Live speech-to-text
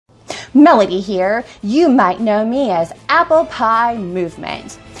Melody here. You might know me as Apple Pie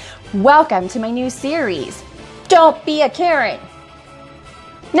Movement. Welcome to my new series, Don't Be a Karen.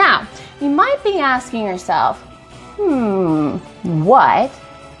 Now, you might be asking yourself, what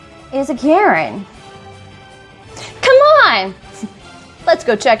is a Karen? Come on, let's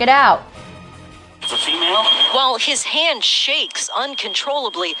go check it out. It's a female? While his hand shakes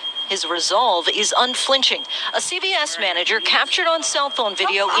uncontrollably, his resolve is unflinching. A CVS manager captured on cell phone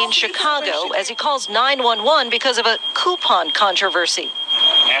video in Chicago as he calls 911 because of a coupon controversy.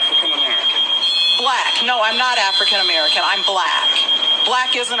 African American. Black. No, I'm not African American. I'm black.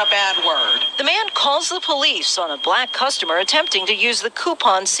 Black isn't a bad word. The man calls the police on a black customer attempting to use the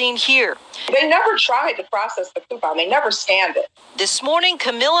coupon seen here. They never tried to process the coupon. They never scanned it. This morning,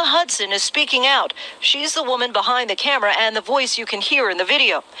 Camilla Hudson is speaking out. She's the woman behind the camera and the voice you can hear in the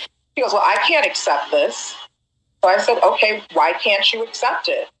video. He goes, well, I can't accept this. So I said, okay, why can't you accept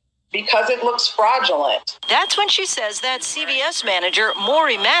it? Because it looks fraudulent. That's when she says that CVS manager,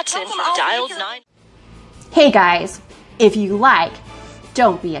 Maury Matson, dialed 9. Hey guys, if you like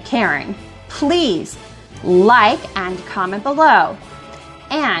Don't Be a Karen, please like and comment below.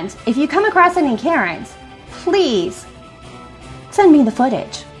 And if you come across any Karens, please send me the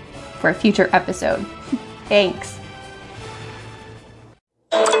footage for a future episode. Thanks.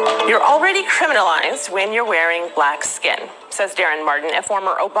 You're already criminalized when you're wearing black skin, says Darren Martin, a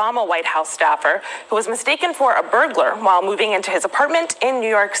former Obama White House staffer who was mistaken for a burglar while moving into his apartment in New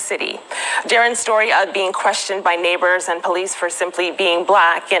York City. Darren's story of being questioned by neighbors and police for simply being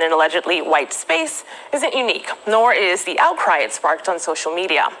black in an allegedly white space isn't unique, nor is the outcry it sparked on social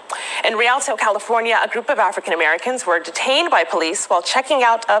media. In Rialto, California, a group of African Americans were detained by police while checking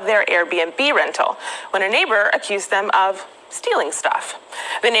out of their Airbnb rental when a neighbor accused them of stealing stuff.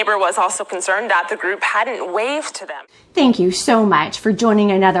 The neighbor was also concerned that the group hadn't waved to them. Thank you so much for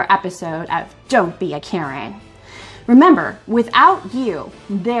joining another episode of Don't Be a Karen. Remember, without you,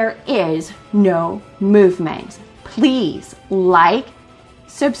 there is no movement. Please like,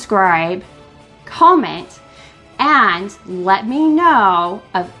 subscribe, comment, and let me know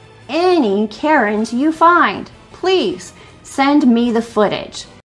of any Karens you find. Please send me the footage.